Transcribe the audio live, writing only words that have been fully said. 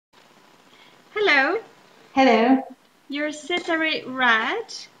Hello, Hello. you're Setareh Rad.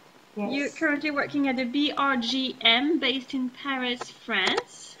 You're Yes. currently working at the BRGM based in Paris,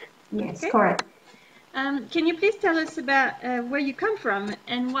 France. Yes, Okay. correct. Can you please tell us about where you come from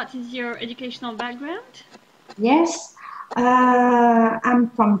and what is your educational background? Yes. I'm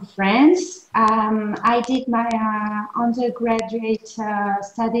from France. I did my undergraduate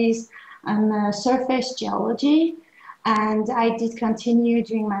studies on surface geology, and I did continue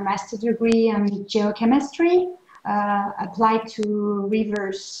doing my master degree on geochemistry, applied to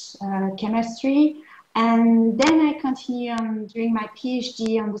rivers chemistry, and then I continue on doing my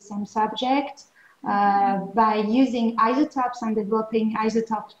PhD on the same subject. By using isotopes and developing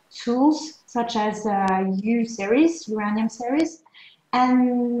isotope tools such as U series, uranium series.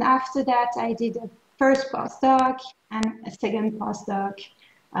 And after that, I did a first postdoc and a second postdoc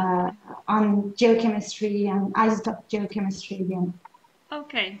uh, on geochemistry and isotope geochemistry again.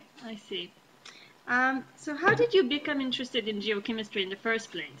 Okay, I see. So how did you become interested in geochemistry in the first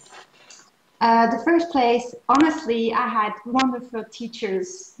place? The first place, honestly, I had wonderful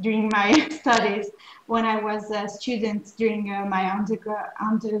teachers during my studies when I was a student during my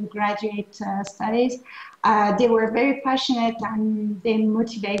undergraduate studies. They were very passionate and they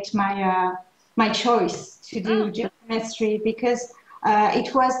motivate my choice to do Oh, geochemistry because it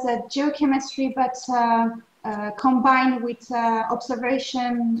was geochemistry but combined with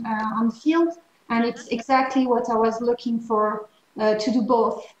observation on the field, and it's exactly what I was looking for to do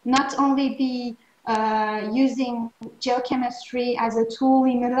both, not only be using geochemistry as a tool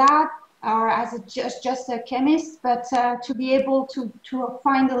in a lab or as just a chemist, but to be able to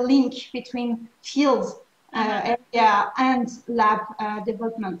find a link between field area and lab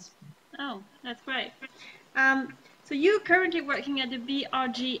development. oh, that's great. So you're currently working at the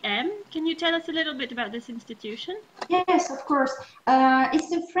BRGM. Can you tell us a little bit about this institution? Yes, of course. It's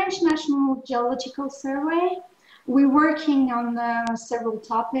the French National Geological Survey. We're working on several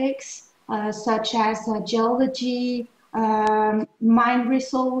topics, such as geology, mine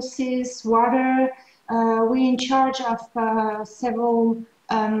resources, water. We're in charge of several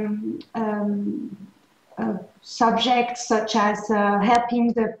subjects, such as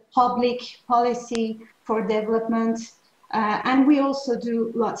helping the public policy for development. And we also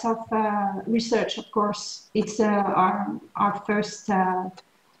do lots of research, of course. It's our first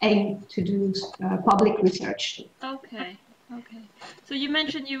aim to do public research. Okay, okay. So you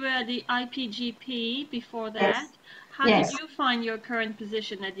mentioned you were the IPGP before that. Yes, How did yes. you find your current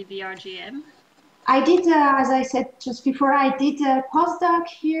position at the BRGM? I did, as I said just before, I did a postdoc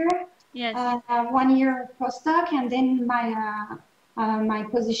here, Yes. 1 year postdoc, and then my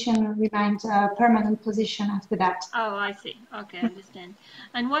position remained a permanent position after that. Oh, I see. Okay, I understand.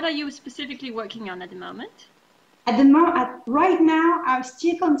 And what are you specifically working on at the moment? Right now, I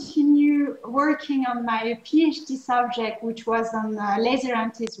still continue working on my PhD subject, which was on laser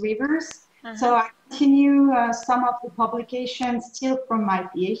antis rivers. So I continue some of the publications still from my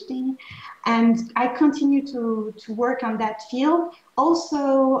PhD, and I continue to work on that field.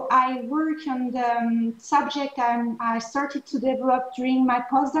 Also, I work on the subject I started to develop during my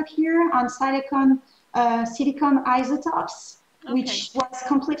postdoc here on silicon isotopes, which was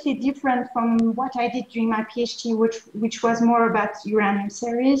completely different from what I did during my PhD, which was more about uranium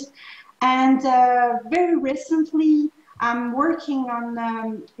series. And very recently, I'm working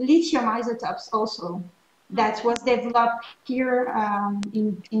on lithium isotopes also that was developed here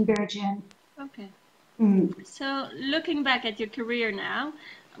in Belgium. Okay. So looking back at your career now,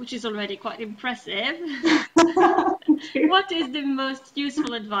 which is already quite impressive, what is the most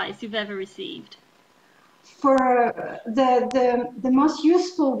useful advice you've ever received? For the most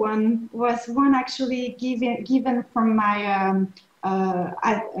useful one was one actually given from my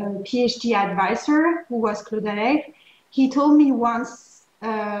PhD advisor, who was Claude. He told me once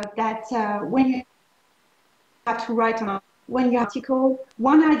that when you have to write when you article,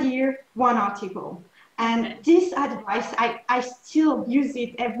 one idea, one article. And this advice, I still use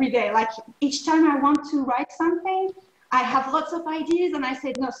it every day. Like each time I want to write something, I have lots of ideas and I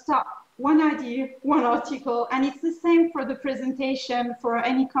said, no, stop. One idea, one article. And it's the same for the presentation, for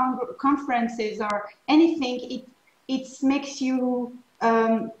any conferences or anything. It makes you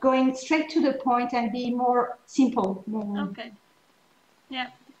going straight to the point and be more simple. Okay. Yeah.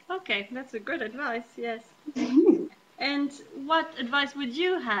 Okay. That's a good advice. Yes. And what advice would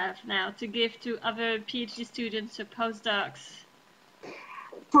you have now to give to other PhD students or postdocs?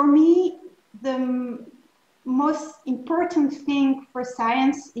 For me, the most important thing for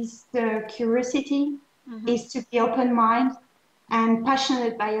science is the curiosity, is to be open-minded and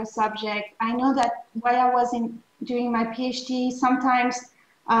passionate by your subject. I know that while I was doing my PhD, sometimes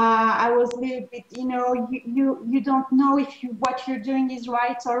I was a little bit, you don't know if what you're doing is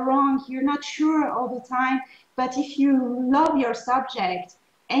right or wrong. You're not sure all the time. But if you love your subject,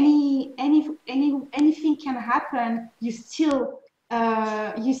 anything can happen. You still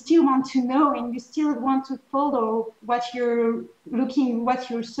want to know, and you still want to follow what you're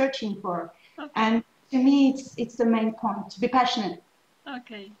searching for. Okay. And to me, it's the main point, to be passionate.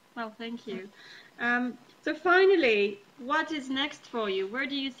 Okay, well, thank you. So finally, what is next for you? Where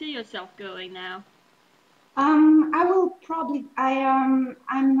do you see yourself going now? I will probably. I'm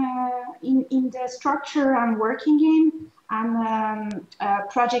in the structure I'm working in. I'm a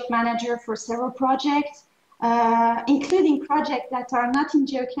project manager for several projects, including projects that are not in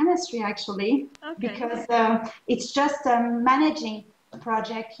geochemistry actually, Okay. because it's just managing a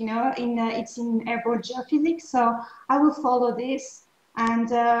project. It's in airborne geophysics. So I will follow this,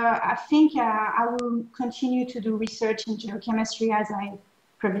 and I think I will continue to do research in geochemistry as I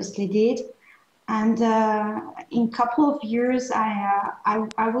previously did. And in a couple of years,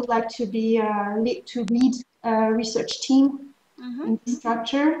 I would like to lead a research team in this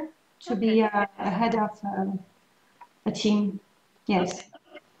structure, to be a head of a team. Yes.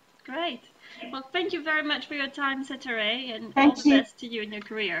 Okay. Great. Well, thank you very much for your time, Setareh, and all Thank the you. best to you in your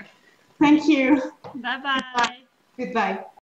career. Thank you. Bye-bye. Goodbye.